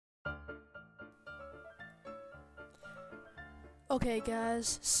Okay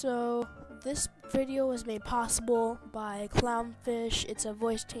guys, so this video was made possible by Clownfish. It's a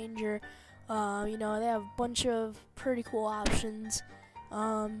voice changer. You know, they have a bunch of pretty cool options.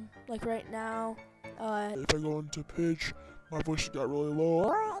 Like right now, if I go into pitch, my voice got really low.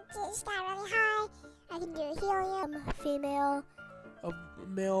 Or it just got really high. I can do helium, female, a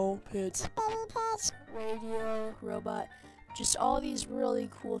male pitch, baby pitch, radio, robot, just all these really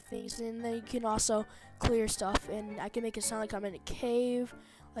cool things. And then you can also clear stuff, and I can make it sound like I'm in a cave.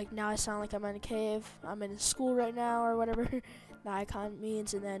 Like now I sound like I'm in a cave. I'm in school right now or whatever the icon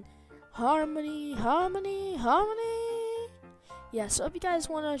means. And then harmony, harmony, harmony. Yeah, so if you guys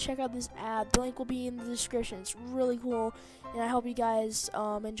want to check out this app, the link will be in the description. It's really cool, and I hope you guys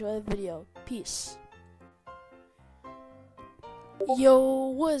enjoy the video. Peace. Yo,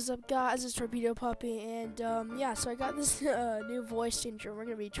 what's up guys, it's TorpedoPuppy, and yeah, so I got this new voice changer. We're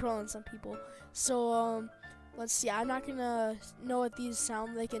gonna be trolling some people. So let's see, I'm not gonna know what these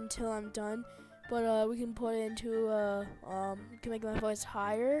sound like until I'm done, but we can put it into we can make my voice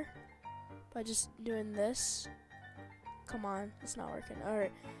higher by just doing this. Come on, it's not working.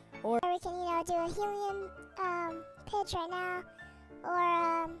 Alright. Or we can, you know, do a helium pitch right now,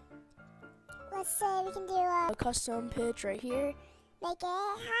 or let's say we can do a custom pitch right here. Make it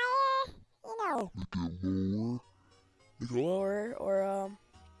higher, you know. Make it lower. Or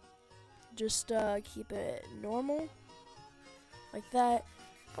just keep it normal, like that.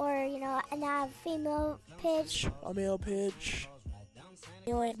 Or, you know, and have female pitch. A male pitch.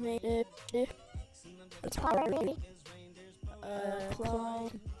 You like me? It's hard.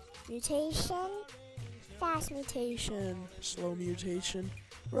 Clone. Mutation. Fast mutation. Slow mutation.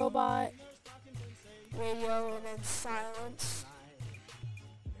 Robot. Radio, and then silence.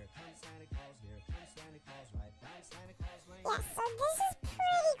 Yeah, so this is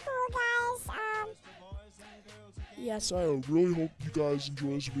pretty cool, guys. Yeah, So I really hope you guys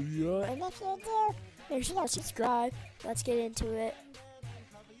enjoy this video. And if you do, make sure to subscribe. Let's get into it.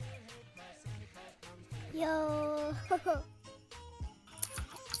 Yo.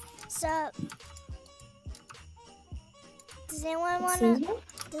 So, does anyone wanna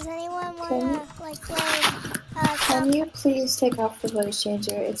like play? Can you please take off the voice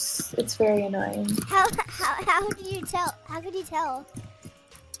changer? It's very annoying. How do you tell? How could you tell?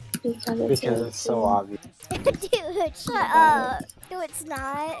 Because it's so obvious. Dude, shut up. No, it's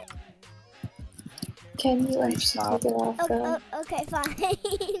not. Can you actually take it off though? Okay, fine.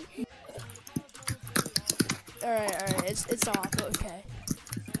 Alright, it's off, okay.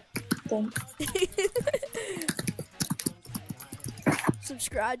 Thanks.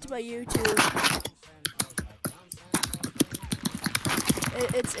 Subscribe to my YouTube.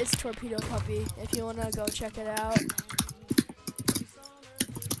 It's TorpedoPuppy if you wanna go check it out.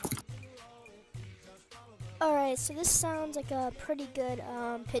 Alright, so this sounds like a pretty good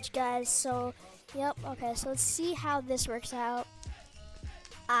pitch, guys. So, yep, okay, so let's see how this works out.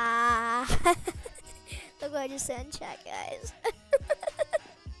 Look what I just said in chat, guys.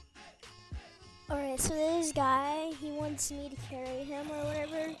 Alright, so this guy, he wants me to carry him or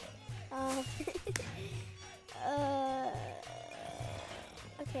whatever.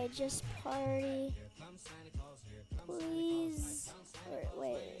 Okay, just party. Please.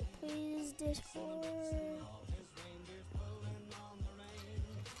 Wait, please Discord.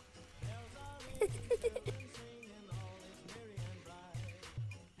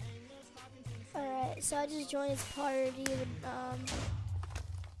 Alright, so I just joined his party with,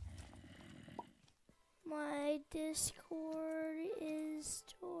 my Discord is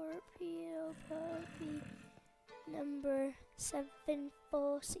TorpedoPuppy number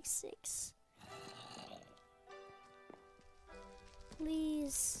 7466.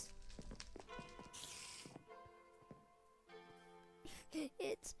 Please.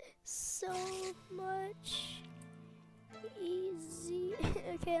 It's so much easy.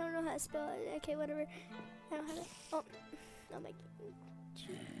 Okay, I don't know how to spell it. Okay, whatever. I don't know how to. Oh, I'll make it.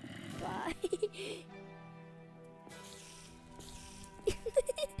 Bye.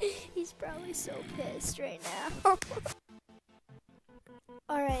 He's probably so pissed right now.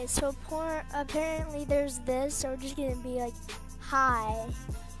 Alright, so apparently there's this, so we're just gonna be like, hi.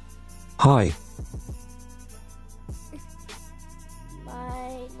 Hi.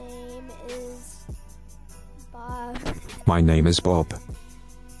 My name is Bob. My name is Bob.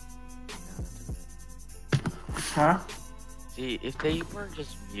 Huh? See, if they weren't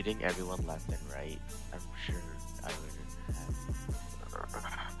just muting everyone left and right, I'm sure I would have.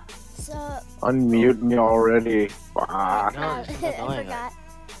 So Unmute me already. No, I it's just annoying. forgot.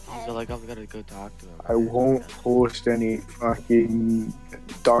 I feel like I'm gonna go talk to him. I won't post any fucking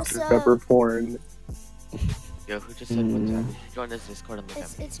Dr. So- Pepper porn. Yo, who just said what's up? You should join this Discord and look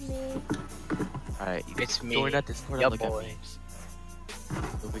at me. It's me. Alright, you It's can me. join that Discord Ya and look boy. at me.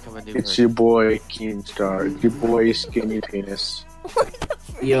 You'll become a new It's person. your boy Keemstar. It's your boy Skinny Penis.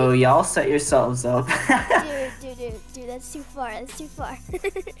 Yo, y'all set yourselves up. Dude, that's too far. That's too far.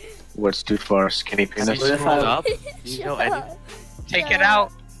 What's too far, Skinny Have you Penis? What if scrolled I- up? Do you know any? Take it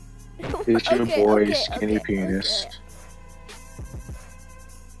out. It's your Okay, boy okay, Skinny okay, Penis. okay.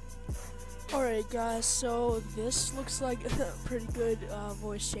 Alright guys, so this looks like a pretty good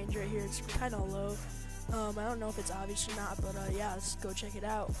voice change right here. It's kind of low. I don't know if it's obvious or not, but yeah, let's go check it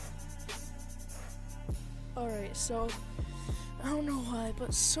out. Alright, so I don't know why,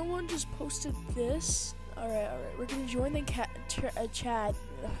 but someone just posted this. Alright, we're gonna join the chat. Oh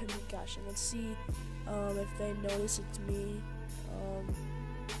my gosh, and let's see if they notice it's me.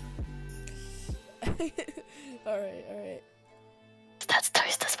 Alright. That's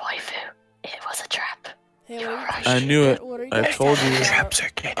Toaster's waifu. It was a trap. Hey, what are you, I knew it. what are you I guys told talking you.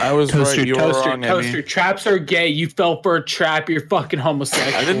 about? I was right. You were wrong. Toaster. Traps are gay. You fell for a trap. You're fucking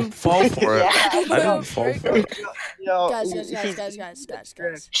homosexual. I didn't fall for it. I didn't fall for it. Yo, Guys. Shh, this is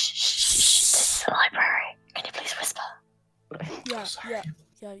the library. Can you please whisper?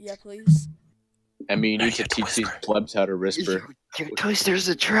 Yeah, please. I mean, you need to teach these plebs how to whisper. Your Toaster's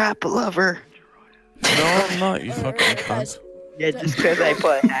a trap lover. No, I'm not. You fucking cunt. Guys, Yeah, just because I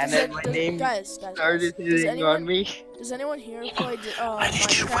put Hannah in my name, guys, started hitting on me. Does anyone here play I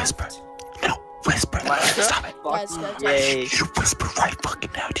need you to whisper. Minecraft? No, whisper. Stop it. Guys, Yay. You whisper right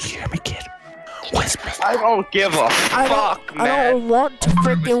fucking now. Do you hear me, kid? Whisper. I don't give a fuck, I don't want to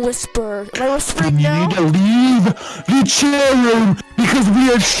freaking whisper. Am I whispering You now? need to leave the chair room because we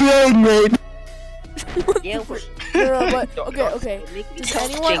are sharing right. Yeah, No, but okay. Does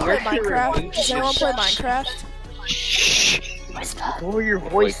anyone play Minecraft? Does anyone play Minecraft? lower your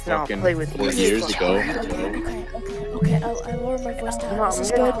voice now. Fucking Play with 4 me. years ago. Okay. I lower my voice down. Come on, This I'm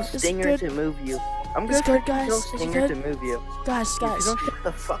is gonna good. tell This is Stinger good. to move you. I'm This gonna is good, guys. tell This is Stinger to good. move you. Guys. If you don't shut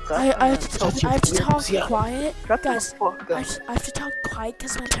the fuck up, I have I'm gonna to talk quiet. Shut Guys, the fuck up. I have to talk quiet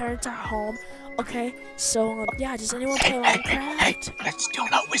because my parents are home. Okay, so yeah, does anyone play Minecraft? Let's still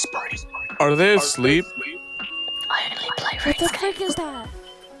not whispering. Are they asleep? I only play What the RuneScape. frick is that?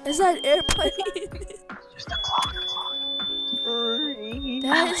 Is that airplane? Just a clock.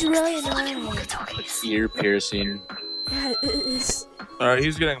 That is really annoying. Walkie-talkies. Ear piercing. Yeah, it is. Alright,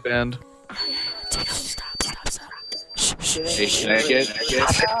 he's getting banned. Stop. Shh. Hey, can I get?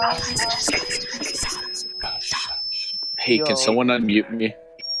 Hey, Yo. can someone unmute me?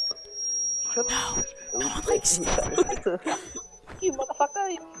 No one likes you. You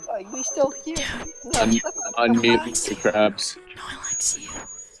motherfucker! We still here. Unmute Mr. Krabs. No one likes you.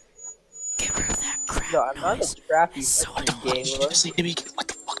 Get rid of that crap No, I'm not noise. a trap, you It's so fucking annoying. gamer. Say to me, what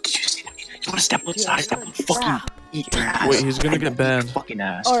the fuck did you say to me? You wanna step outside? Crap. Eat your ass. Wait, he's gonna get banned. Fucking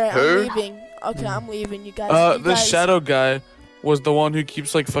ass. Alright, Who? I'm leaving. Okay, I'm leaving. You guys. The shadow guy was the one who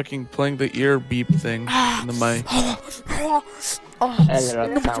keeps like fucking playing the ear beep thing in the mic. Why is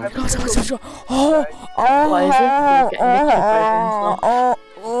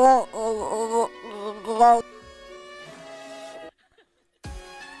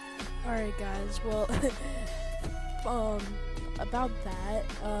Alright guys, well about that,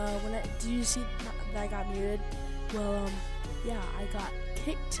 did you see that I got muted? Well, yeah, I got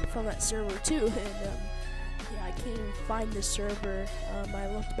kicked from that server too, and yeah, I can't even find the server. I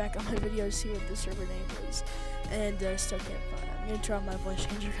looked back on my video to see what the server name was, and still can't find it. I'm gonna turn on my voice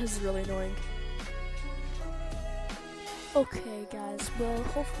changer because it's really annoying. Okay guys, well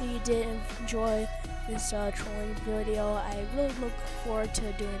hopefully you did enjoy this trolling video. I really look forward to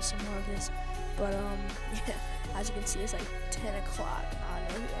doing some more of this, but yeah, as you can see it's like 10 o'clock on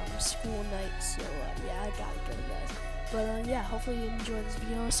a school night, so yeah, I gotta go guys. But yeah, hopefully you enjoyed this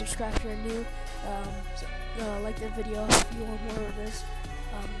video. Subscribe if you're new. Like the video if you want more of this.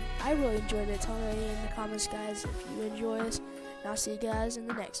 I really enjoyed it. Tell me in the comments guys if you enjoy this, and I'll see you guys in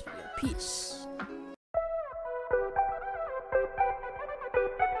the next video. Peace.